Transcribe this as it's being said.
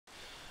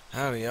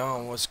Howdy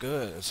y'all, what's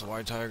good? It's the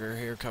White Tiger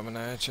here coming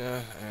at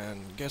ya,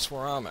 and guess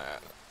where I'm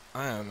at?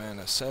 I am in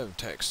a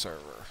Sev-Tech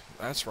server.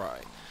 That's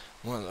right.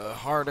 One of the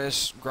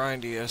hardest,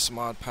 grindiest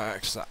mod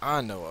packs that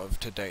I know of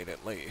to date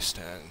at least,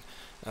 and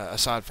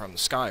aside from the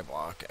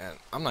Skyblock, and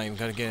I'm not even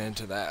going to get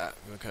into that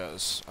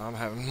because I'm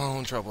having my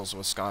own troubles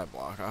with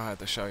Skyblock. I'll have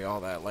to show you all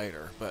that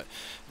later, but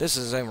this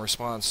is in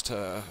response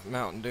to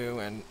Mountain Dew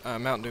and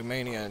Mountain Dew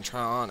Mania and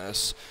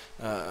Trionis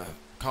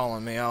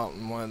calling me out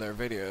in one of their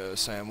videos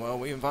saying, well,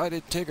 we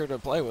invited Tigger to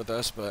play with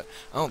us, but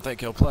I don't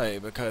think he'll play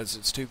because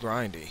it's too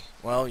grindy.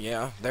 Well,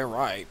 yeah, they're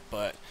right,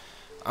 but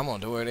I'm gonna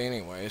do it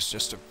anyways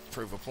just to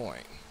prove a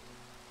point.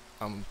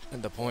 I'm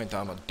at the point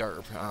I'm a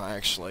derp. I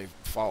actually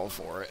fall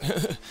for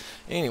it.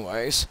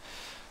 Anyways,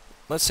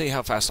 let's see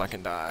how fast I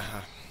can die.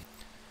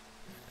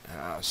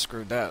 I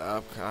screwed that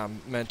up. I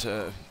meant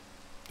to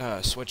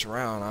switch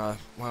around. I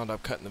wound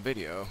up cutting the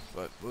video,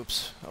 but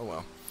whoops, oh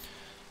well.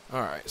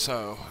 Alright,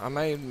 so I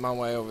made my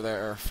way over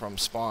there from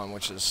spawn,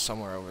 which is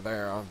somewhere over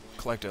there. I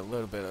collected a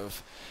little bit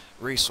of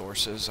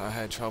resources. I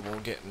had trouble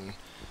getting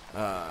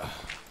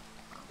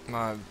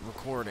my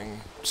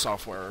recording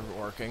software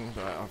working,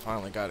 but I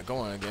finally got it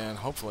going again.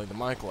 Hopefully the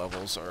mic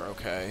levels are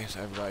okay so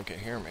everybody can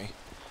hear me.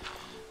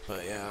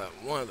 But yeah,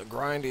 one of the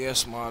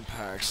grindiest mod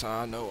packs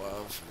I know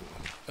of.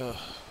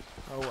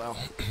 Oh well.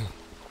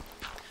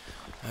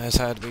 I just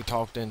had to be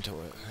talked into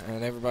it.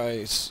 And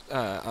everybody's,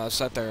 I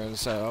sat there and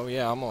said, oh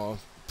yeah, I'm gonna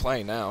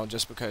play now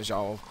just because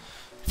y'all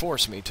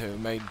forced me to.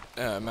 Made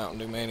Mountain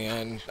Dew Mania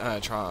and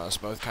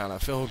Trionis both kind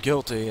of feel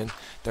guilty, and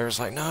there's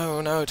like,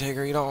 no,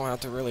 Tigger, you don't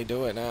have to really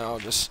do it now.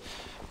 Just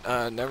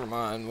never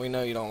mind. We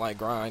know you don't like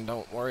grind.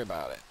 Don't worry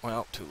about it.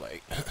 Well, too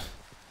late.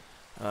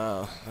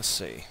 Let's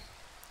see.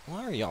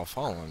 Why are y'all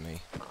following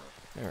me?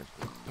 Here,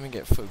 let me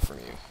get food from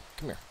you.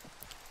 Come here.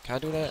 Can I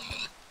do that?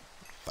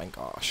 Thank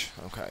gosh.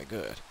 Okay,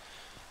 good.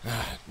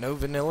 No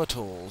vanilla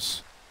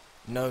tools.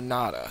 No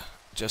nada.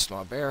 Just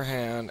my bare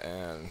hand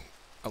and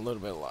a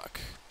little bit of luck.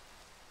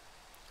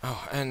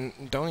 Oh,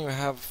 and don't even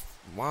have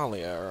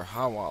walia or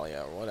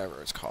hawalia or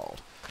whatever it's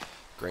called.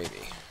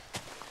 Gravy.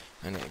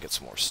 I need to get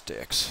some more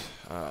sticks.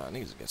 I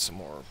need to get some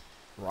more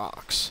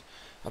rocks.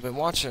 I've been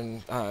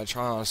watching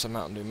Trionis and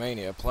Mountain Dew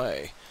Mania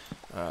play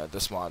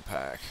this mod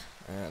pack,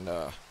 and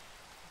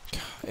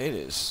it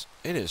is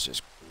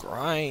just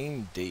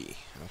grindy.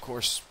 Of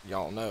course,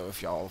 y'all know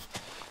if y'all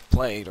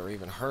played or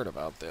even heard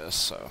about this,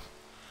 so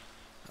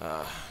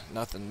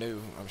nothing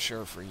new, I'm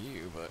sure, for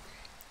you, but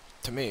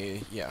to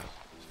me, yeah,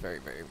 it's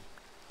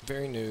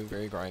very new,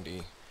 very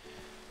grindy.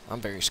 I'm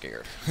very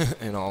scared,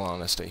 in all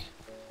honesty.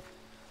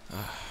 It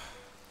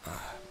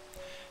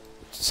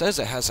says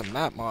it has a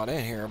map mod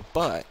in here,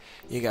 but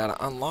you gotta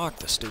unlock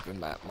the stupid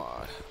map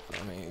mod.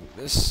 I mean,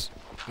 this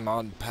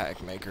mod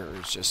pack maker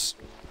is just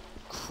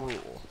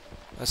cruel.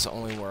 That's the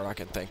only word I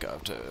can think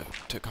of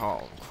to call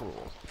him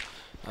cruel.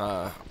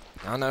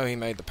 I know he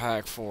made the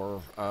pack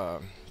for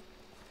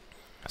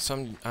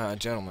some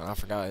gentleman, I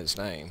forgot his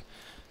name.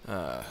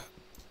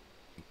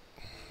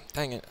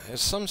 Dang it,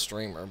 it's some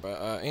streamer,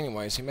 but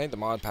anyways, he made the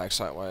mod pack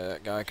so that way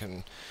that guy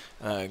can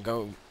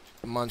go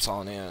months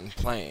on end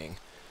playing,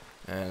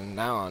 and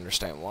now I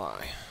understand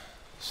why.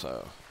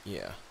 So,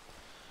 yeah.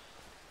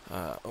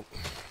 Oh,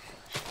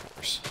 of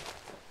course.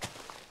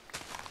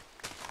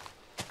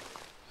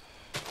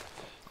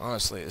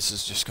 Honestly, this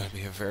is just going to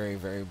be a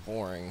very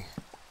boring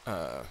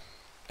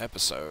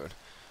episode,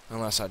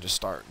 unless I just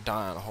start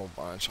dying a whole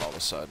bunch all of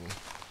a sudden,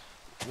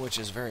 which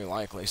is very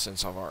likely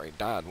since I've already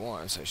died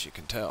once, as you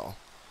can tell.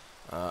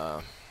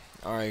 I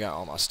already got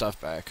all my stuff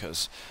back,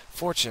 because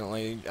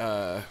fortunately,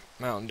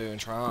 Mountain Dew and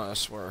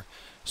Trionis were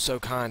so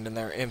kind in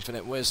their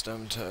infinite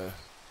wisdom to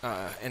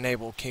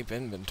enable keep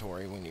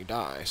inventory when you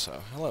die.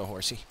 So, hello,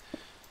 horsey.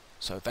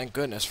 So, thank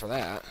goodness for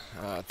that.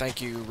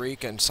 Thank you,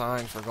 Reek and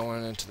Sign, for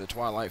going into the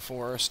Twilight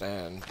Forest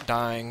and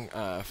dying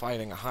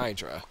fighting a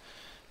Hydra.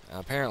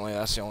 Apparently,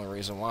 that's the only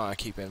reason why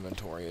keep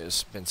inventory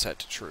has been set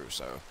to true.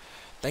 So,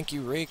 thank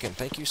you, Reek, and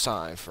thank you,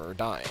 Sign, for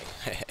dying.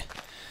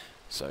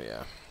 So,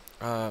 yeah.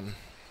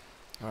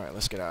 Alright,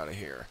 let's get out of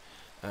here.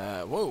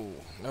 Whoa!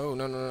 No. A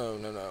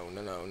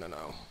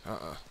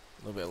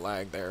little bit of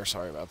lag there,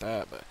 sorry about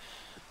that, but,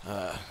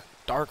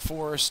 Dark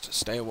Forest,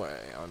 stay away,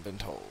 I've been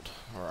told.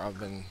 Or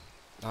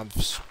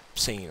I've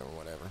seen, or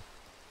whatever.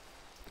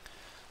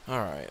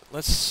 Alright,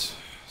 let's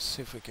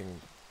see if we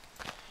can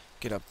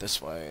get up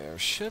this way. There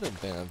should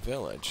have been a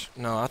village.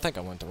 No, I think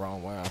I went the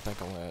wrong way. I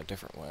think I went a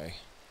different way,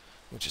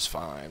 which is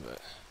fine, but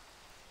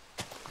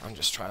I'm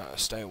just trying to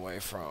stay away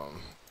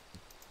from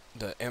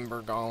the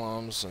ember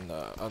golems and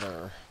the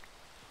other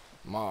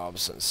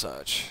mobs and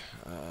such.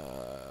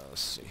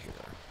 Let's see here.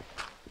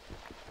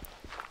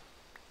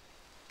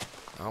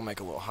 I'll make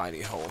a little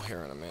hidey hole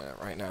here in a minute.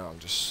 Right now I'm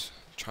just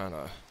trying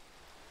to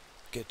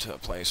get to a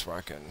place where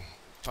I can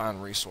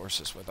find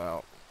resources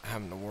without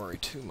having to worry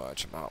too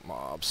much about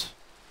mobs.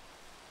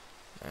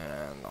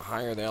 And the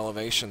higher the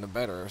elevation, the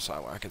better,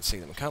 so I can see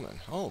them coming.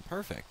 Oh,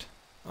 perfect.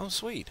 Oh,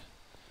 sweet.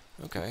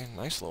 Okay,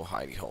 nice little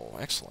hidey hole.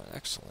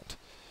 Excellent.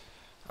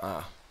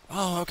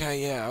 Oh,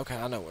 okay, yeah, okay,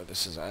 I know where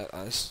this is at.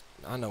 This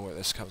I know where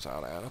this comes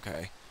out at.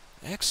 Okay.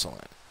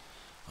 Excellent.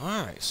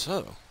 Alright,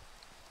 so.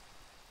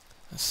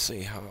 Let's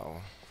see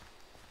how...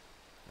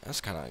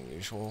 That's kind of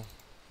unusual.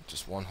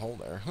 Just one hole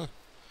there.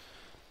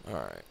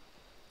 Alright.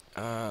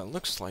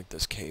 Looks like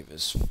this cave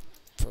is,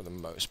 for the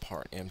most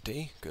part,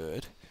 empty.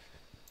 Good.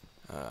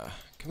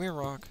 Come here,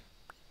 rock.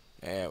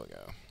 There we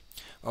go.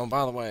 Oh,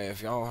 by the way,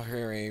 if y'all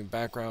hear any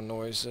background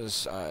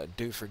noises,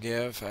 do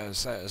forgive,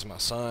 as that is my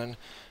son,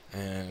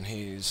 and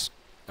he's...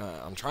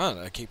 I'm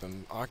trying to keep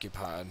him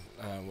occupied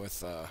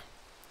with...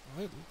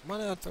 why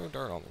did I throw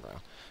dirt on the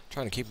ground? I'm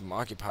trying to keep him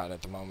occupied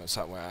at the moment,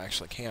 so that way I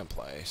actually can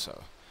play,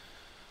 so...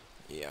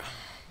 Yeah.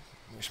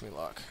 Wish me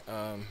luck.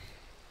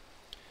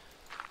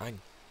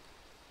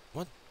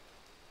 What?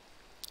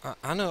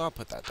 I know I'll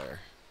put that there.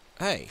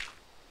 Hey!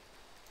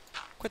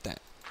 Quit that.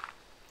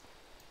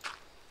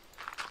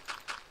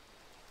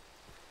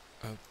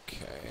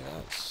 Okay,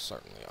 that's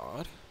certainly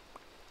odd.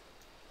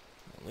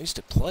 At least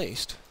it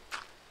placed.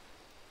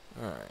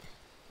 Alright.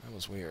 That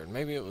was weird.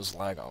 Maybe it was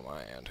lag on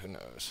my end. Who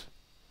knows?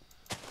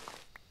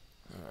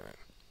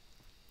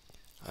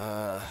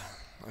 Alright.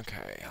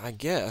 Okay. I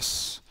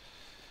guess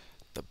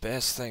the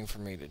best thing for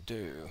me to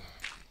do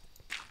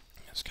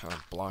is kind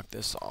of block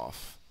this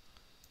off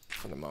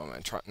for the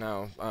moment.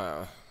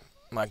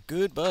 My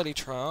good buddy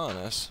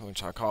Trionis,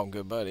 which I call him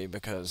good buddy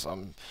because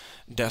I'm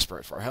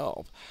desperate for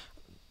help,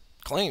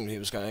 claimed he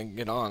was going to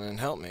get on and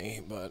help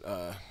me, but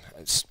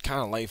it's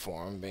kind of late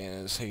for him,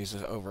 being as he's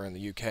over in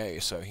the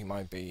UK, so he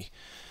might be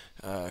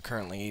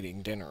currently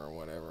eating dinner or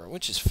whatever,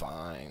 which is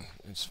fine.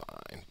 It's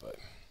fine, but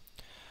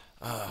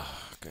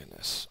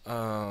goodness.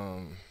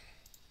 So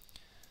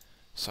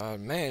I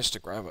managed to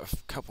grab a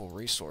couple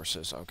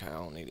resources. Okay, I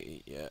don't need to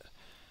eat yet,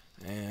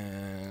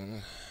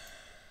 and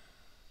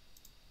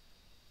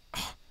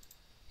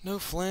no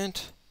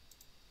flint.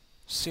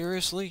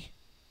 Seriously,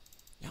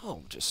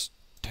 y'all just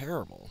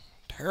terrible.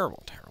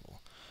 Terrible.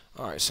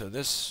 Alright, so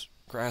this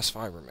grass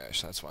fiber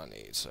mesh, that's what I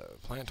need. So,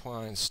 plant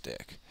twine,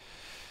 stick.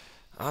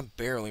 I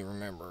barely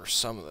remember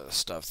some of the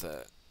stuff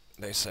that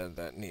they said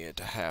that needed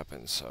to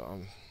happen, so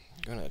I'm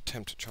going to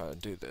attempt to try to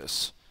do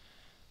this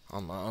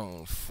on my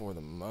own for the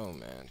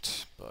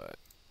moment, but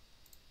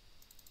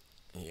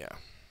yeah.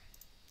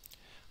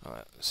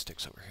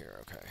 Sticks over here,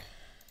 okay.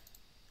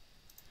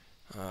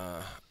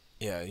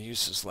 Yeah,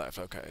 uses left,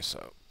 okay,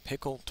 so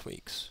pickle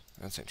tweaks.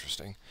 That's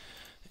interesting.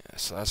 Yeah,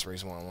 so that's the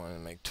reason why I wanted to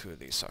make 2 of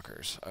these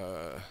suckers.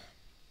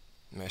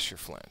 Mesh your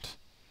flint.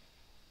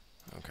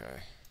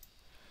 Okay.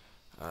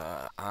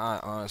 I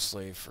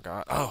honestly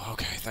forgot. Oh,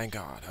 okay, thank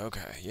God.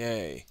 Okay,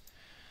 yay.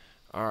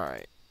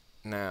 Alright,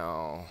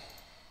 now...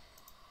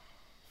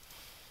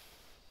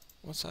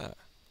 What's that?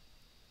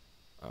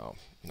 Oh,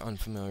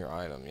 unfamiliar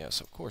item.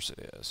 Yes, of course it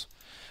is.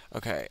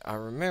 Okay, I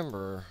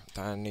remember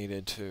that I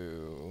needed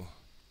to...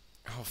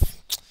 Oh,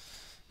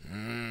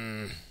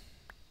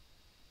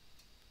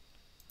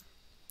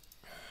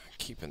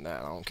 keeping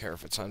that. I don't care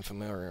if it's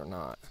unfamiliar or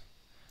not.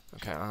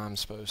 Okay, I'm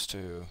supposed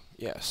to...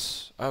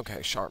 Yes.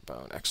 Okay, sharp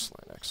bone.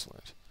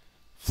 Excellent.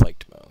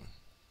 Flaked bone.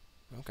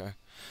 Okay.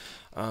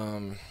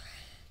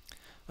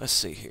 Let's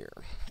see here.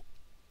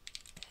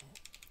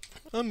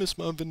 I miss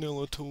my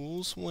vanilla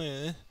tools.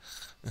 Wah.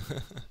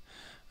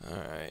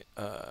 Alright,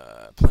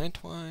 plant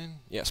twine?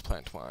 Yes,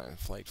 plant twine.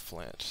 Flaked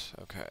flint.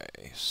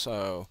 Okay,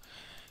 so...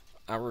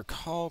 I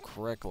recall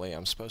correctly,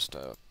 I'm supposed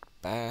to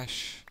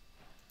bash...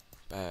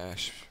 There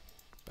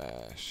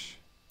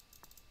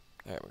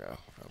we go.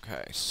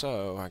 Okay,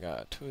 so I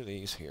got 2 of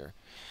these here.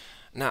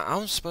 Now,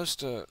 I'm supposed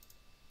to...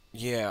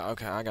 Yeah,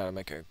 okay, I gotta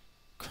make a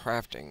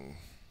crafting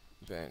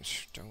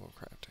bench. Jungle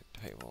crafting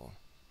table.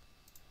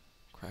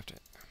 Craft it.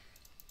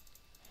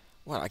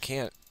 What, I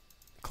can't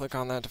click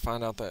on that to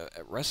find out the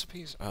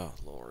recipes? Oh,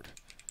 Lord.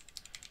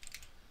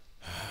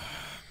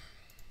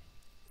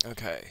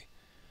 Okay.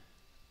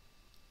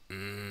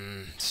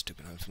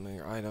 Stupid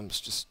unfamiliar items.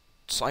 Just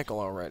cycle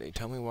already.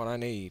 Tell me what I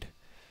need.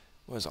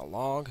 What is a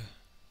log?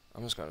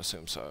 I'm just going to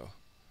assume so.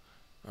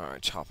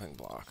 Alright, chopping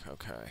block.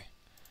 Okay.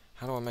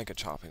 How do I make a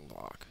chopping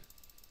block?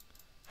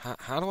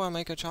 How do I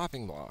make a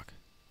chopping block?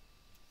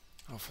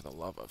 Oh, for the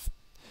love of...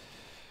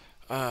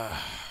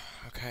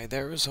 okay,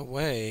 there is a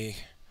way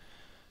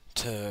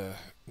to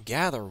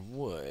gather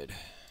wood.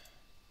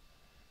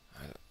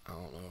 I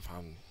don't know if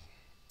I'm...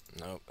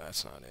 Nope,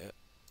 that's not it.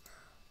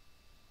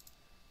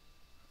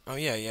 Oh,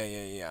 yeah,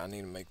 I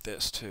need to make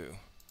this, too.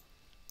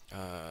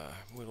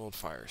 Whittled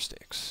fire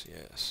sticks,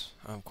 yes.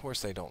 Of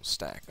course they don't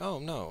stack. Oh,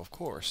 no, of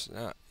course.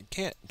 You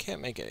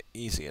can't make it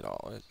easy at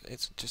all.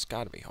 It's just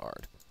gotta be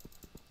hard.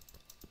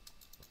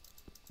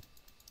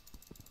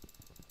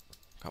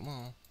 Come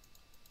on.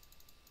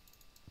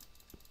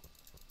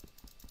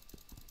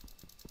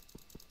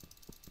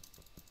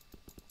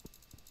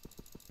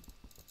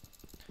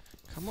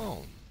 Come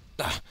on.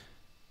 Ah,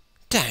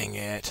 dang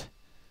it.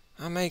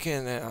 I'm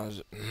making it. I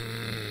was...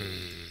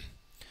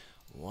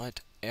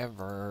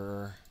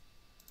 whatever.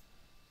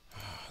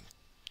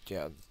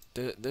 Yeah,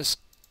 this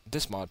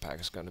mod pack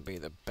is going to be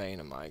the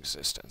bane of my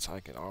existence. I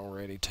can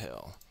already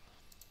tell.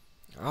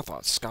 I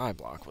thought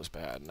Skyblock was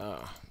bad.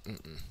 Nah.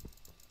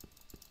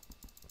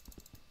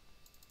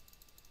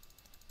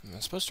 Am I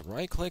supposed to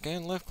right click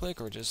and left click,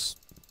 or just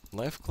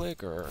left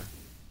click, or...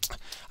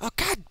 Oh,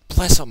 God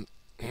bless him!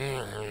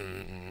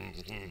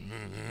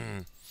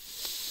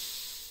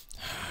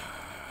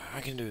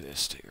 I can do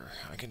this, dear.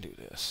 I can do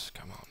this.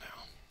 Come on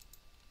now.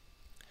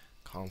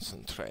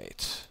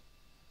 Concentrate.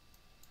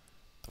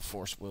 The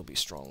force will be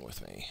strong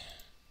with me.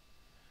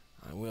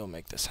 I will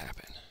make this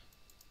happen.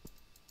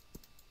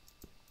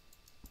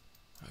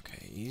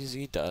 Okay,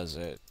 easy does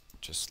it.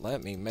 Just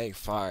let me make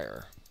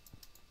fire.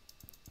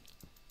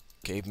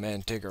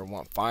 Caveman Tigger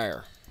want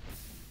fire.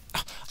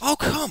 Oh,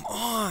 come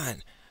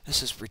on!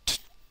 This is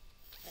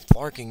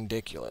flarking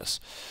ridiculous.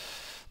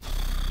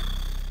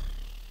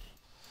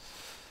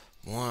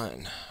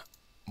 One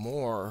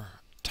more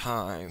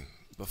time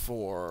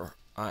before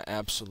I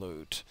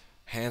absolute,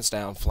 hands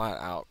down, flat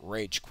out,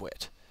 rage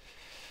quit.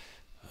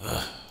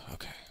 Ugh,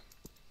 okay.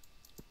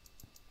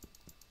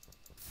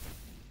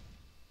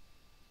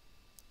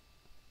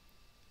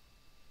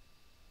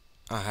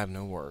 I have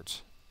no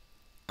words.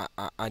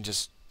 I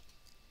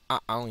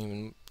don't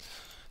even...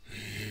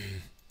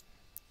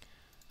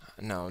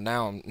 No,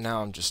 now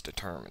I'm just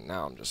determined.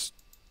 Now I'm just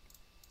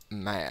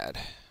mad.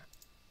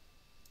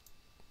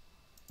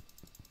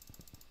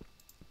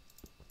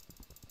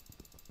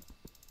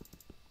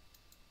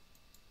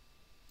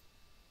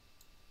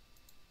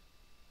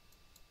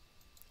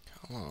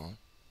 Come on.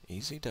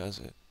 Easy does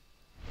it.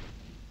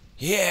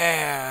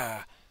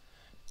 Yeah!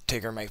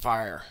 Tigger make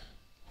fire.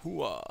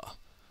 Hooah.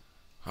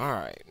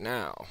 Alright,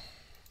 now.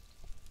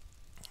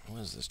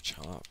 What is this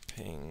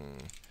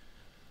chopping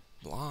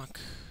block?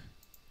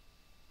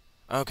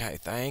 Okay,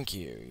 thank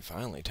you. You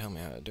finally tell me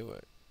how to do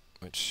it.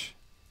 Which...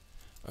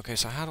 Okay,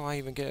 so how do I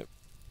even get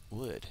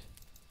wood?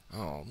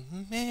 Oh,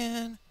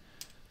 man.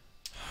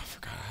 I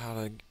forgot how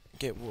to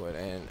get wood.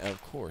 And,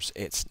 of course,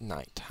 it's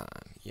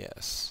nighttime.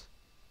 Yes.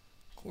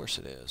 Of course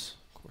it is.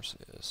 Of course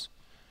it is.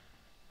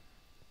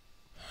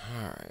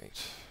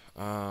 Alright.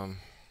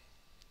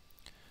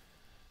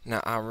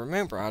 Now, I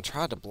remember I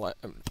tried to,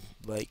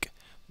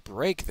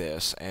 break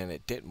this, and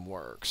it didn't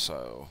work,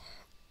 so...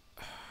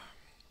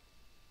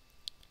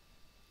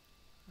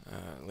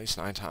 at least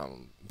nighttime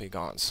will be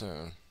gone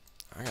soon.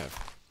 I gotta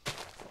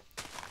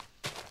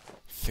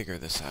figure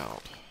this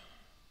out.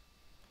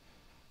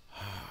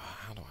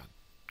 How do I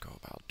go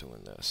about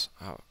doing this?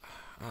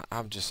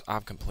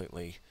 I've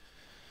completely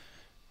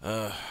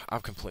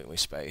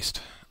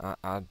spaced.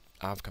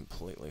 I've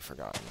completely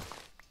forgotten.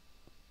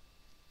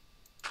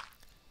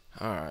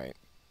 Alright.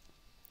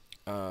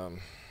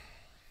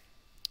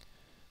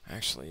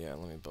 Actually, yeah,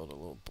 let me build a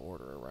little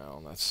border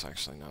around. That's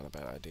actually not a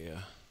bad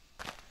idea.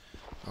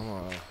 I'm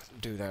gonna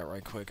do that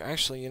right quick.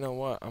 Actually, you know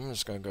what? I'm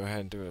just gonna go ahead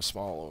and do a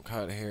small little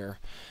cut here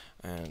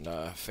and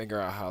figure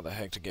out how the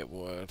heck to get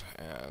wood,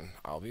 and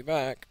I'll be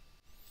back.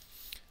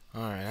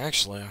 Alright,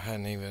 actually, I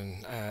hadn't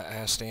even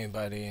asked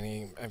anybody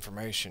any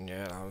information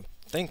yet. I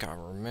think I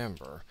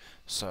remember.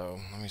 So,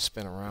 let me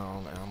spin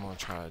around, and I'm gonna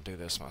try to do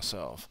this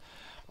myself.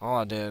 All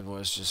I did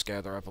was just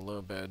gather up a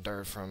little bit of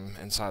dirt from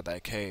inside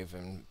that cave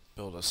and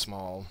build a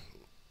small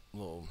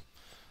little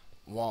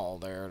wall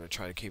there to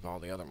try to keep all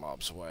the other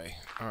mobs away.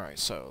 Alright,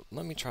 so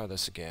let me try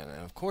this again,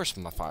 and of course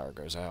my fire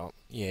goes out.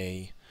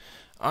 Yay.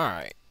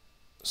 Alright,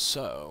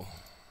 so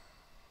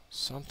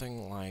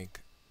something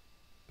like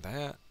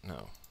that?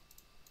 No.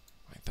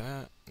 Like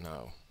that?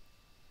 No.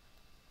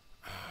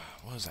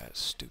 What was that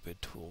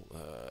stupid tool?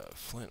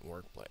 Flint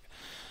work blade.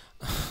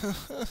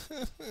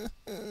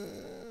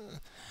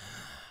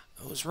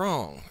 I was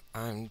wrong.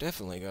 I'm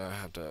definitely gonna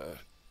have to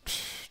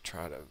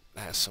try to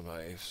ask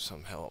somebody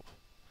some help.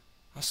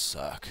 I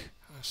suck.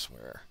 I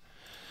swear.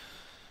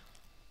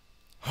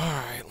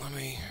 Alright, let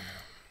me...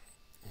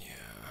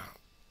 Yeah.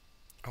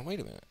 Oh, wait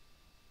a minute.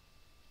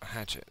 A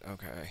hatchet.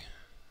 Okay.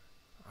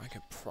 I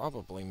could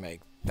probably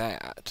make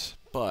that,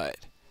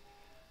 but...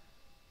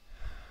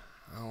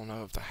 I don't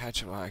know if the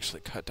hatchet will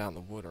actually cut down the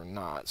wood or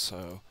not,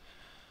 so...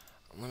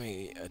 Let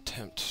me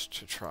attempt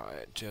to try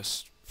it,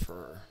 just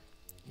for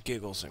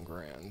giggles and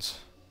grins.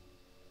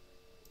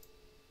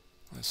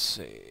 Let's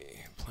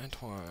see. Plant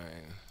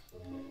twine...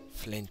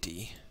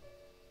 Flinty.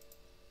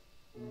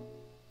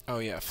 Oh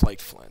yeah,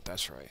 flaked flint,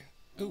 that's right.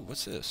 Ooh,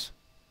 what's this?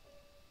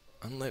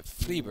 Unlit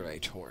Fleabray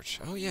torch.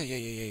 Oh yeah.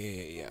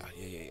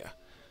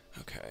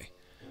 Okay.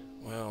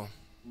 Well,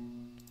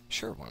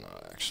 sure, why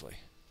not, actually.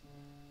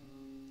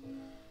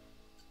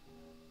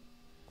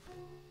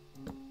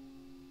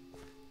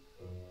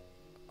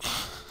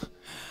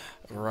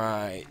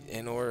 Right,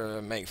 in order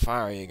to make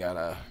fire, you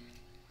gotta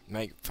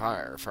make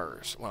fire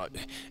first. Well,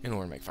 in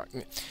order to make fire...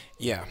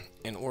 Yeah,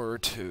 in order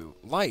to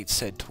light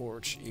said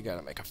torch, you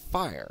gotta make a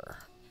fire.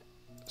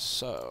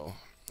 So,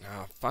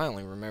 I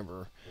finally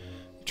remember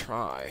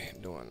try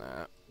doing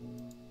that.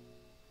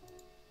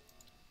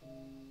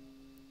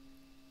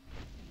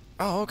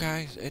 Oh,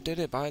 okay, it did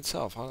it by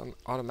itself,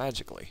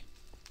 automatically.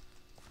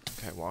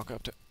 Okay, walk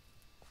up to...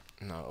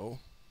 No.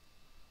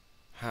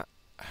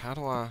 How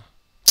do I...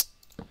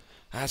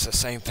 That's the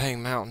same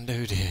thing Mountain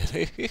Dew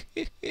did.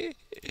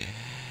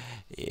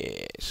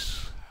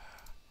 Yes.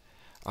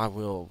 I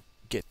will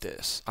get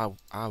this.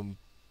 I'm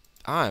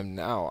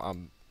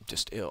I'm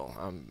just ill.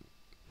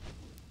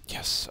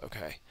 Yes,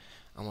 okay.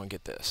 I'm gonna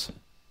get this.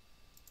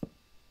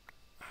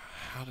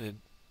 How did...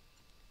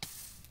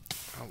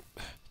 Oh,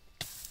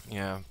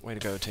 yeah, way to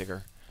go,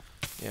 Tigger.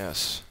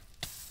 Yes.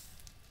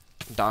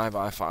 Die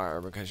by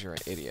fire because you're an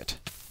idiot.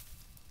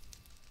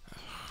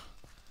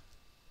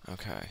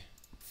 Okay.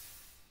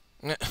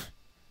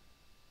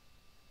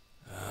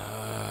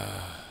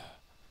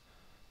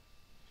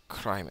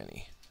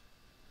 Criminy.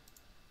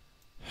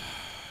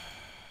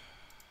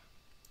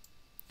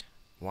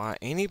 Why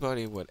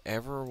anybody would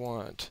ever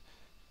want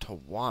to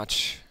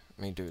watch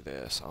me do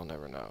this, I'll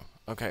never know.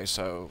 Okay,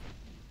 so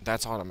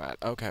that's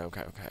automatic. Okay,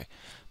 okay, okay.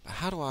 But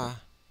how do I...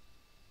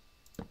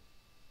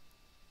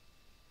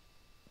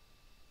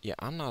 Yeah,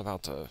 I'm not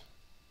about to...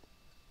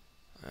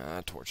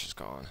 that torch is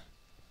gone.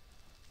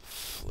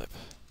 Flip.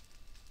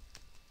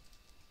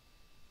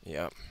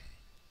 Yep.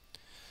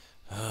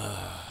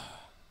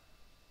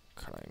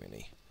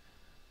 Criminy.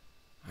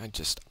 I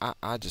just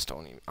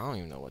don't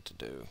even know what to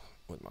do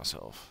with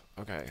myself.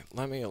 Okay,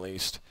 let me at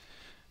least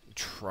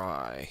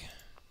try.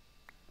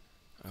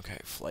 Okay,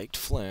 flaked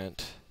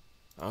flint.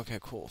 Okay,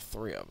 cool.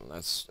 3 of them.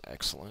 That's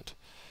excellent.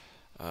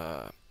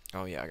 Oh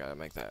yeah, I gotta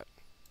make that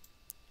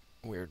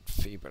weird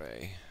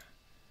fibre.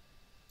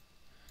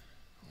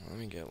 Let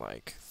me get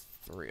like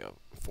 4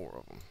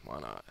 of them. Why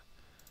not?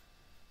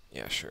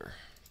 Yeah, sure.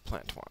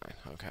 Plant twine.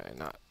 Okay,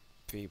 not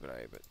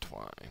fibre, but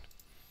twine.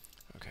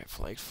 Okay,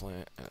 flaked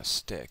flint and a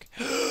stick.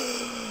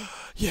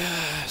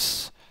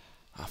 Yes!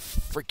 A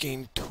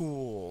freaking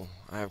tool.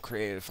 I have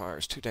created fire.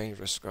 It's too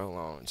dangerous to go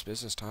alone. It's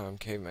business time.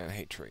 Caveman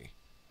hate tree.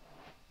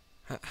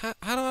 How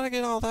did I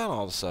get all that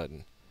all of a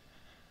sudden?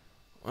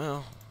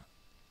 Well,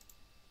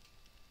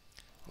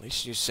 at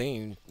least you've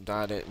seen that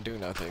I didn't do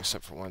nothing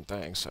except for one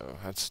thing, so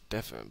that's a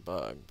definite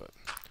bug, but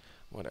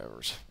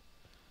whatevers.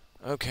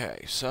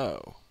 Okay,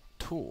 so,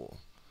 tool.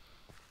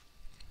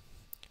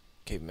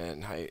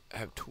 Caveman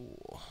have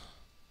tool.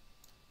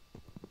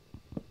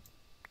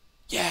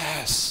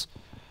 Yes!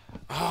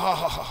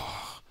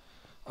 Oh!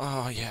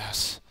 Oh,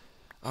 yes.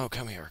 Oh,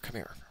 come here, come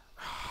here.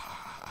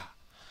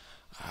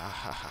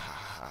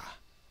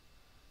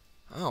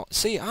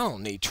 See, I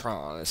don't need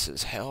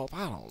Tronus's help.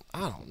 I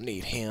don't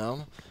need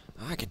him.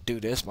 I could do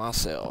this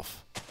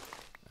myself.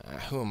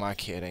 Who am I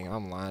kidding?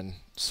 I'm lying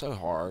so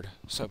hard,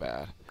 so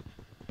bad.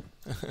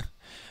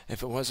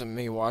 If it wasn't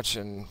me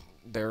watching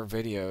their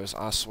videos,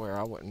 I swear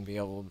I wouldn't be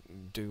able to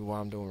do what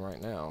I'm doing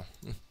right now.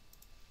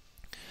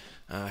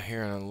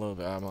 Here in a little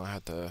bit, I'm gonna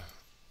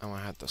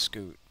have to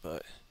scoot,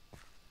 but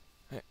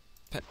hey,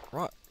 pet,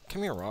 Rock,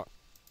 come here, Rock.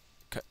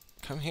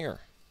 Come here.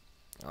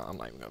 I'm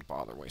not even gonna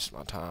bother wasting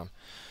my time.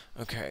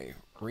 Okay,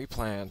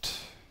 replant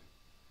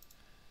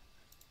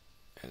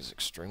is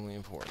extremely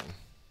important.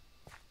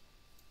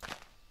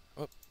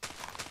 Whoop.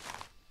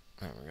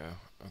 There we go.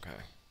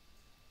 Okay.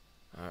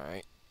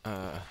 Alright.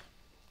 There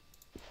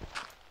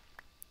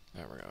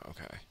we go.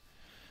 Okay.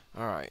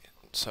 Alright.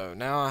 So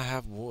now I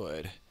have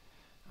wood.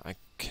 I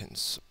can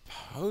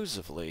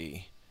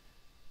supposedly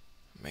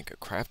make a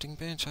crafting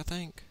bench, I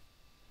think.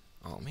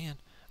 Oh, man.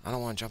 I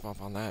don't want to jump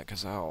up on that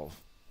because I'll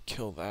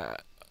kill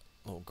that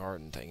little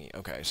garden thingy.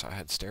 Okay, so I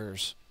had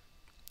stairs.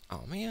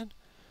 Oh, man.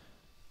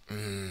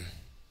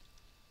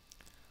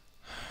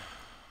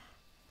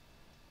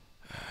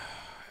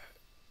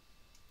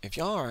 If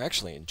y'all are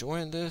actually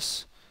enjoying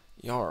this,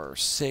 y'all are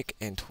sick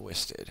and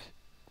twisted.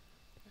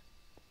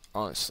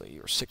 Honestly,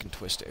 you're sick and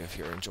twisted if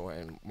you're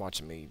enjoying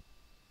watching me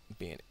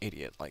be an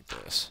idiot like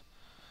this.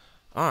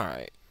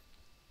 Alright.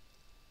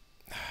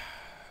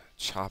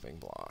 Chopping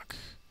block.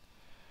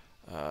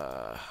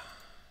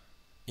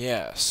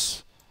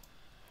 Yes.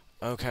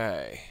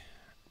 Okay.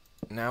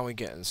 Now we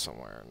getting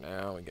somewhere.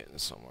 Now we getting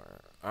somewhere.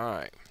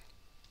 Alright.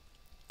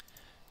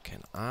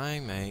 Can I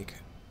make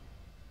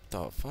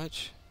the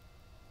fudge?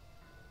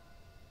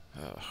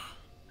 Ugh.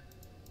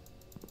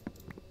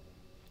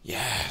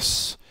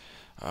 Yes!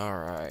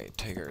 Alright,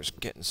 Tigger's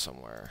getting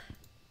somewhere.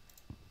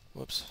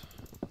 Whoops.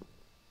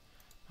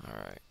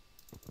 Alright.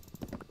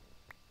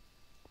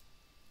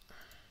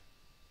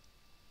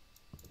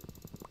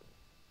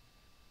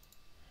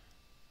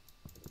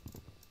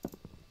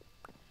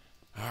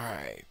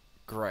 Alright,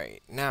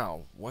 great.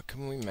 Now, what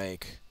can we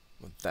make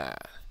with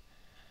that?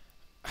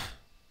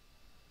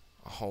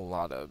 A whole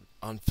lot of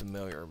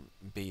unfamiliar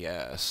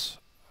BS.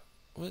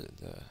 What is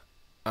the...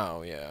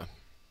 Oh, yeah.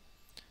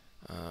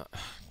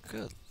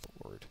 Good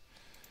lord.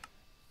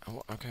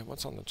 Okay,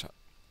 what's on the top?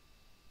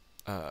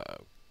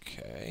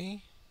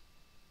 Okay.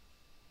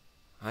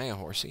 Hiya,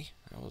 horsey.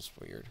 That was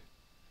weird.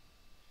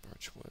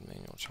 Birchwood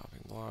manual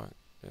chopping block.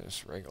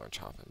 This regular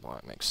chopping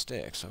block makes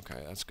sticks.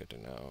 Okay, that's good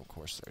to know. Of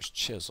course, there's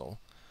chisel.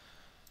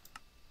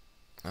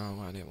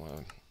 Oh, I didn't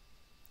want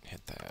to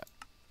hit that.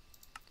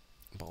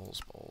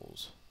 Bowls.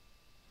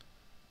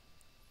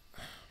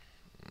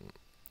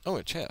 Oh,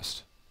 a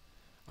chest.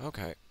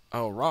 Okay.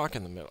 Oh, rock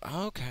in the middle.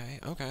 Okay.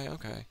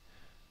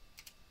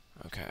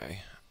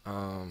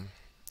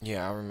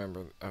 Yeah, I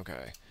remember.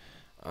 Okay.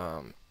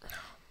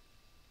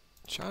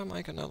 Should I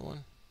make another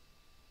one?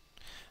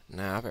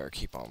 Now, I better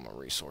keep all my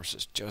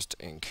resources just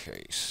in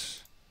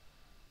case.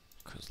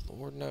 Because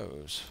Lord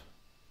knows.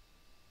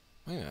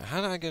 Wait a minute,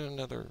 how did I get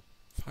another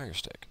fire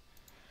stick?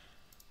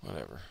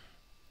 Whatever.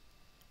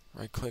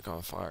 Right click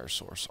on fire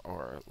source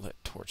or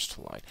let torch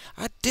to light.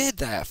 I did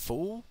that,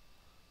 fool!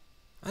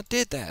 I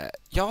did that.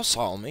 Y'all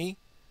saw me.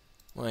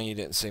 Well, you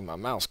didn't see my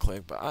mouse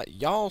click, but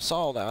y'all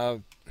saw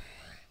that.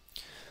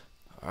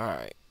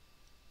 Alright.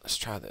 Let's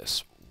try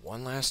this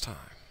one last time.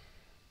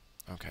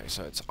 Okay,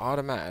 so it's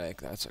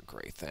automatic. That's a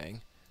great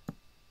thing.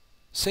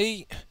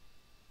 See?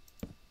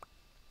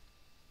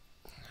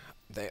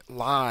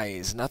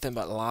 Lies. Nothing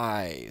but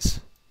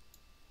lies.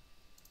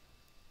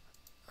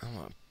 I'm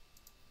gonna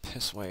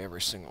piss away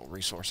every single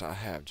resource I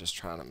have just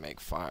trying to make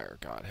fire.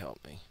 God help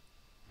me.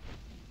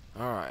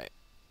 Alright.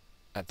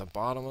 At the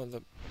bottom of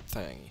the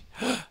thing.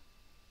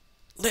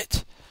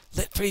 Lit!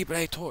 Lit free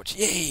blade torch.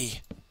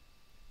 Yay!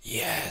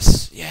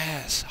 Yes!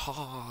 Yes!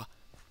 Ha!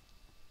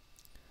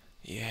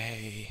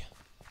 Yay.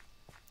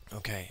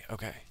 Okay,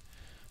 okay.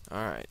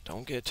 Alright,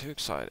 don't get too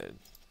excited.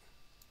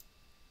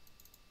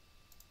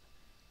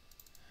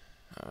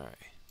 Alright.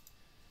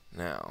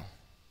 Now.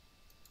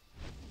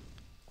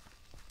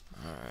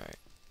 Alright.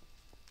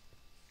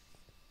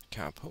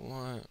 Can I put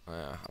one?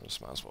 I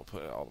just might as well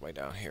put it all the way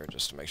down here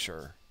just to make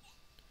sure.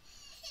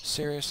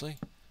 Seriously?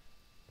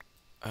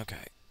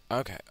 Okay.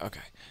 Okay,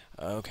 okay.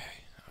 Okay.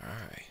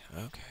 Alright,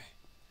 okay.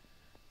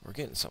 We're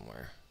getting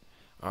somewhere.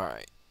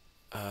 Alright.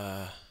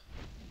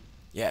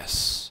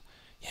 Yes.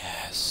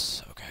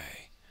 Yes.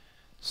 Okay.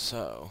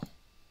 So,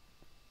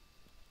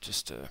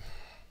 just to...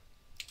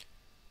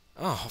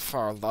 Oh,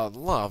 for the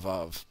love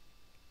of...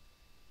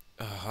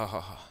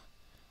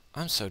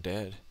 I'm so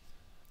dead.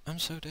 I'm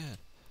so dead.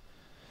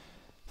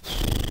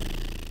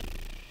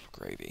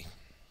 Gravy.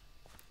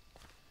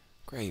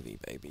 Gravy,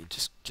 baby.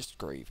 Just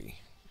gravy.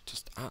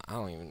 I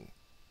don't even...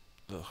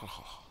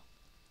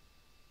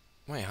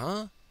 Wait,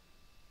 huh?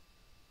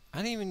 I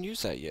didn't even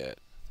use that yet.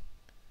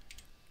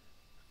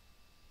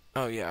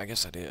 Oh, yeah, I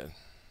guess I did.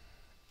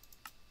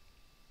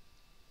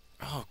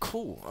 Oh,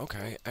 cool.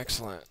 Okay,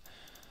 excellent.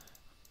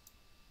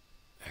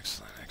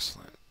 Excellent,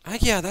 excellent.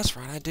 Yeah, that's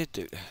right, I did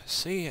do...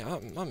 See,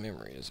 my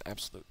memory is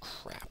absolute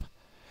crap.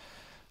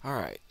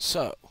 Alright,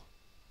 so...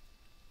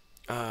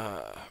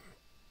 Oh,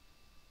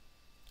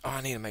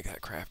 I need to make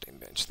that crafting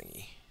bench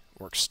thingy.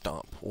 Work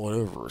stump,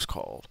 whatever it's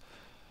called.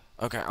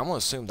 Okay, I'm gonna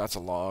assume that's a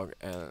log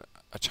and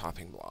a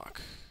chopping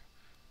block.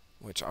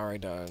 Which I already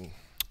done.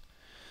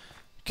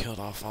 Killed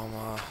off all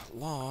my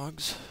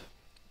logs.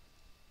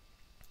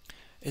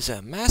 Is a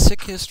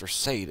masochist or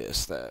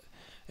sadist that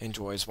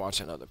enjoys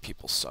watching other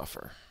people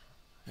suffer?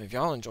 If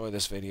y'all enjoy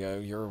this video,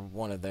 you're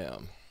one of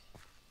them.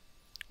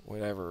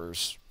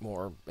 Whatever's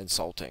more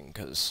insulting,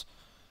 because,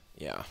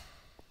 yeah.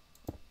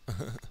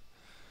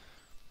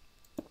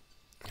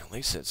 At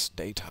least it's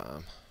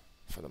daytime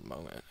for the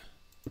moment.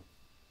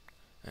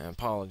 And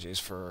apologies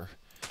for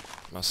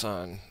my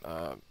son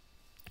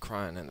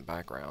crying in the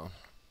background.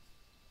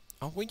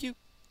 Oh, will you?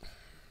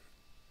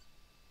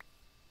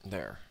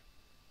 There.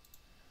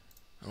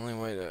 The only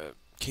way to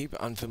keep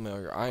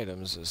unfamiliar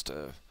items is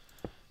to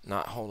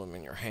not hold them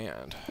in your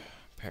hand,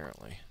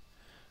 apparently.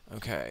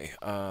 Okay,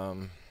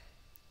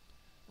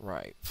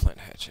 right, flint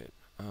hatchet.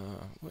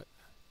 What?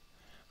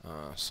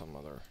 Some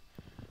other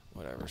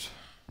whatevers.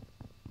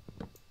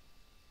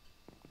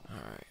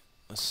 Alright,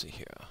 let's see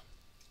here.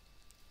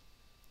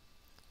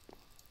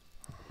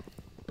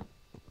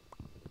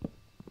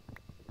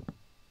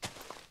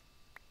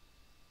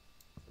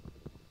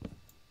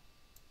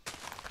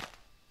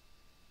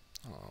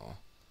 Oh.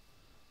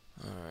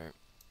 Alright.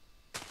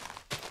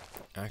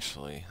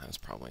 Actually, that's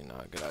probably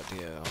not a good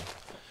idea.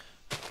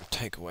 I'll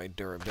take away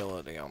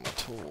durability on my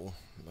tool,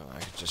 but I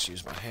could just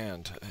use my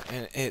hand.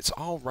 And it's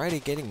already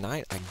getting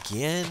night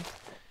again?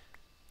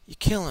 You're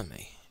killing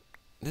me.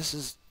 This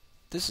is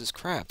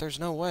crap. There's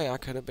no way I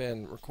could have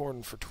been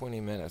recording for 20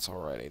 minutes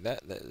already.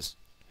 That is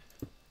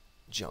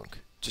junk.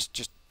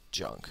 Just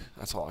junk.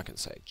 That's all I can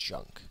say.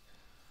 Junk.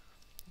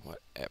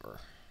 Whatever.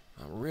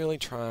 I'm really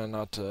trying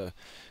not to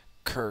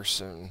curse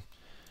and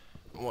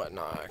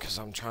whatnot, because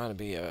I'm trying to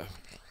be a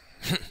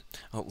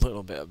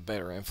little bit of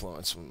better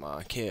influence with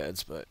my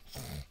kids, but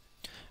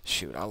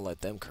shoot, I'll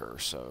let them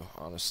curse, so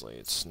honestly,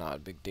 it's not a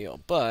big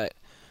deal. But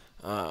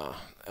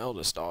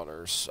eldest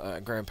daughters,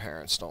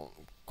 grandparents don't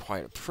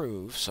quite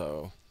approve,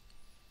 so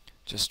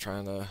just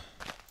trying to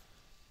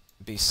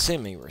be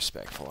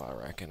semi-respectful, I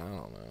reckon. I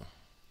don't know.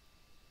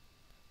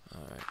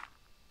 Alright.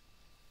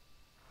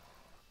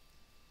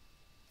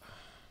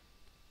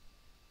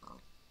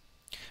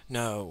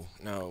 No,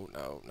 no,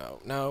 no, no,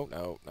 no,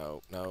 no,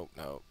 no, no,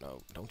 no,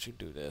 no. Don't you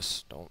do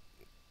this. Don't.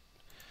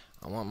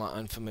 I want my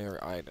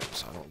unfamiliar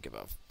items. I don't give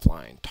a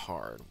flying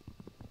tard.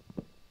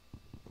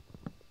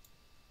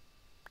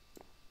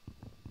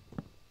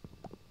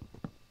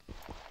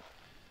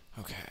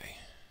 Okay.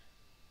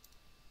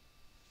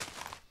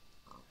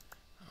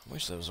 I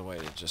wish there was a way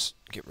to just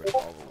get rid of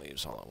all the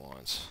leaves all at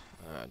once.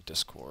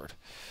 Discord.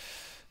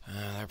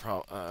 They're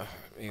probably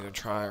either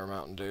try or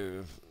Mountain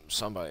Dew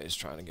somebody's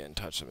trying to get in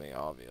touch with me,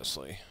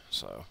 obviously.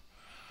 So,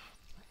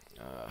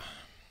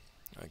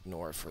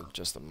 ignore it for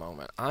just a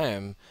moment.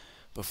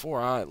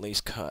 Before I at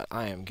least cut,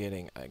 I am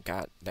getting a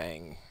god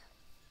dang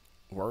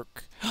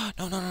work.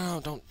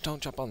 No,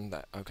 don't jump on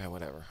that. Okay,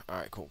 whatever.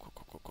 Alright,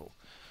 cool.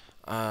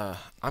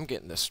 I'm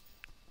getting this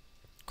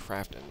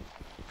crafting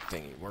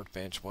thingy,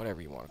 workbench,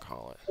 whatever you want to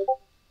call it.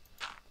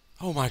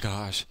 Oh my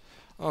gosh.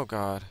 Oh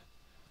god.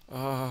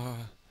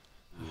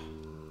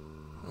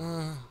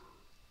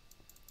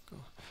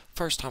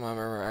 First time I'm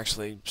ever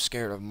actually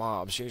scared of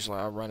mobs. Usually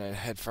I run in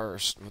head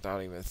first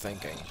without even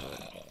thinking,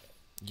 but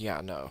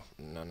yeah, no.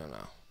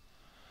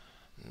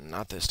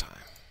 Not this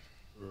time.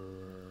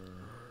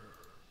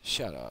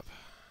 Shut up.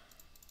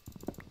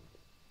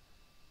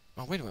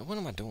 Oh, wait a minute, what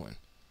am I doing?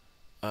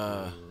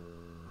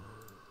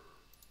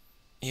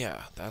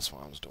 Yeah, that's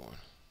what I was doing.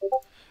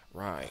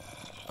 Right.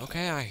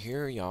 Okay, I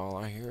hear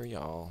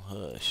y'all.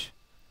 Hush.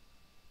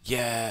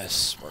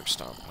 Yes! Work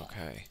stump,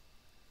 okay.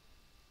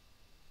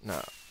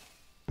 No.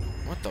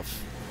 What the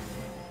f...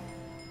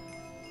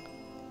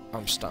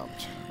 I'm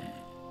stumped.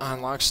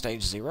 Unlock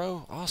stage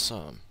 0?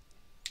 Awesome.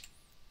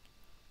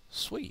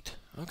 Sweet.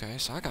 Okay,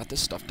 so I got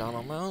this stuff done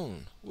on my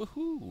own.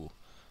 Woohoo!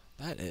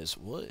 That is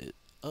what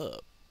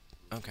up.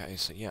 Okay,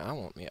 so yeah, I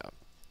want me up.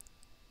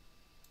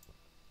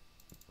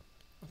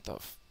 What the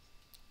f...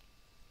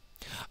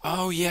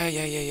 Oh, yeah.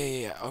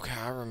 Okay,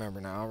 I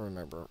remember now,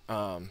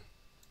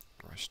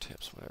 brush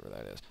tips, whatever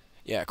that is.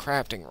 Yeah,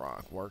 crafting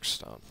rock, work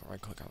stump.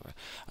 Right click on that.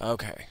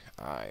 Okay,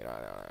 alright.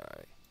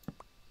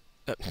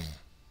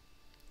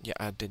 Yeah,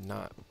 I did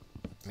not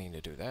mean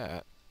to do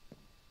that.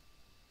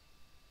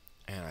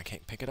 And I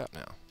can't pick it up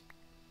now.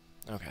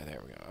 Okay,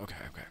 there we go. Okay.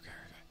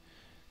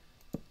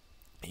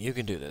 You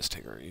can do this,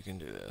 Tigger. You can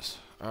do this.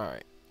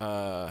 Alright.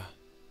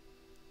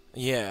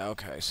 Yeah,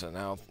 okay, so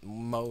now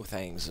Mo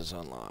Things is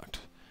unlocked.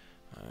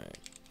 Alright.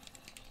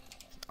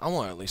 I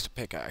want at least a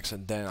pickaxe,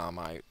 and then I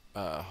might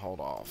hold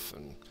off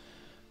and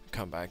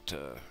come back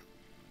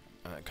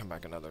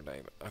another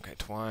day. But, okay,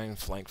 twine,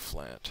 flank,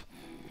 flint.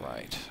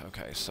 Right.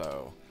 Okay,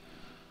 so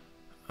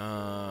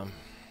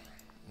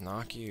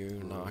knock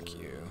you.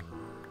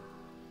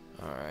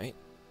 Alright.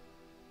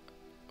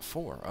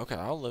 4. Okay,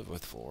 I'll live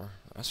with 4.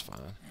 That's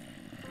fine.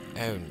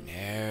 Oh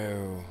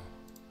no.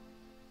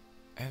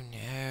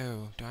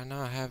 Do I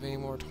not have any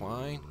more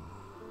twine?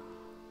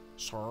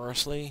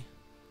 Seriously?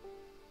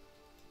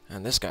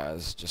 And this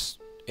guy's just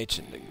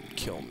itching to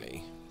kill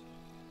me.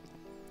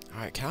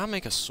 Alright, can I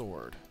make a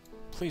sword?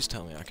 Please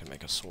tell me I can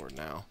make a sword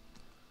now.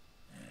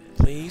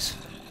 Please?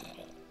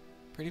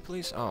 Pretty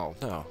please? Oh,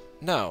 no.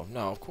 No,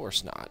 of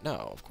course not. No,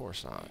 of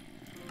course not.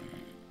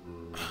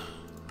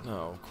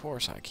 No, of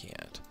course I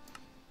can't.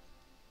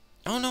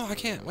 Oh, no, I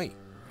can't. Wait.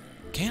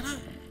 Can I?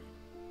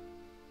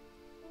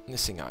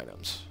 Missing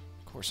items.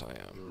 Of course I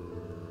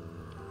am.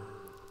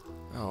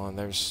 Oh, and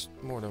there's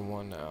more than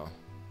one now.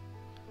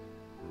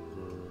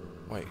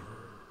 Wait.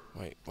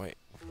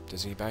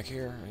 Is he back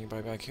here?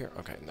 Anybody back here?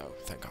 Okay, no,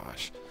 thank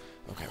gosh.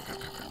 Okay.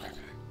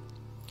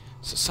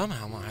 So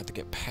somehow I'm gonna have to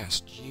get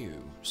past you,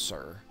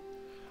 sir.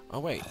 Oh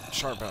wait,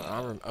 sharp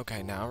bone.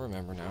 Okay, now I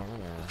remember.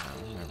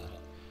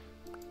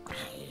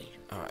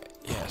 Alright,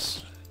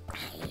 yes.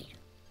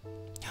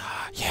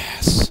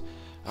 Yes!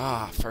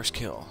 Ah, first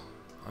kill.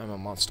 I'm a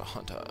monster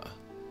hunter.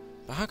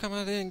 But how come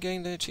I didn't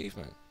gain the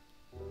achievement?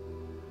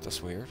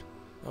 That's weird.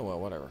 Oh well,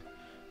 whatever.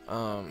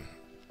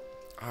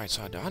 Alright,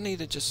 so I need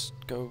to just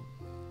go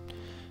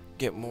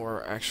get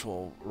more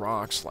actual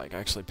rocks, like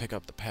actually pick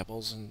up the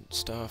pebbles and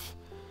stuff.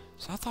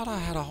 So I thought I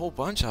had a whole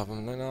bunch of them,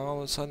 and then all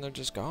of a sudden they're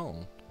just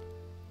gone.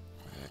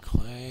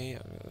 Clay.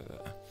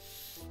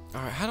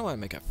 Alright, how do I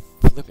make a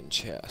flipping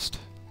chest?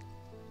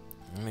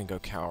 Let me go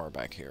cower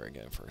back here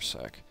again for a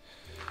sec.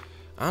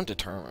 I'm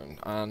determined.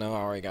 I know I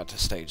already got to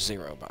stage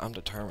 0, but I'm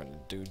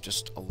determined to do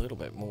just a little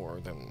bit more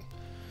than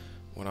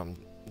what I'm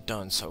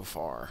done so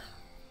far.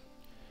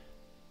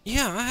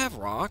 Yeah, I have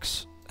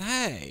rocks.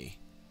 Hey.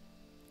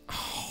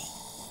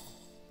 Oh.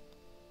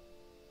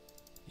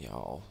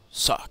 Y'all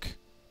suck.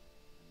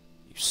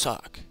 You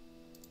suck.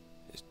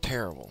 It's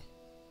terrible.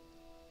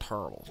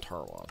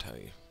 Terrible, I'll tell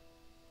you.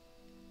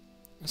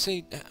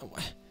 See,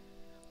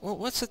 well,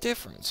 what's the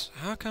difference?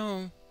 How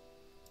come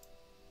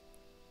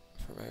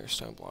purveyor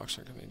stone blocks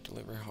are to be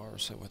delivered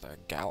harvested with a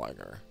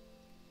Gallagher?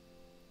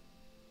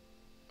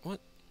 What?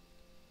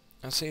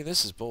 Now see,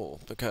 this is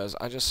bull, because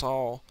I just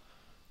saw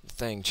the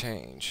thing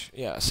change.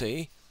 Yeah,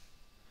 see?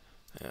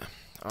 Yeah.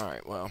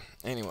 Alright, well,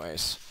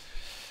 anyways.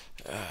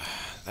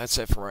 That's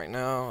it for right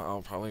now.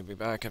 I'll probably be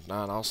back. If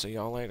not, I'll see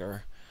y'all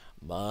later.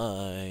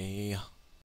 Bye.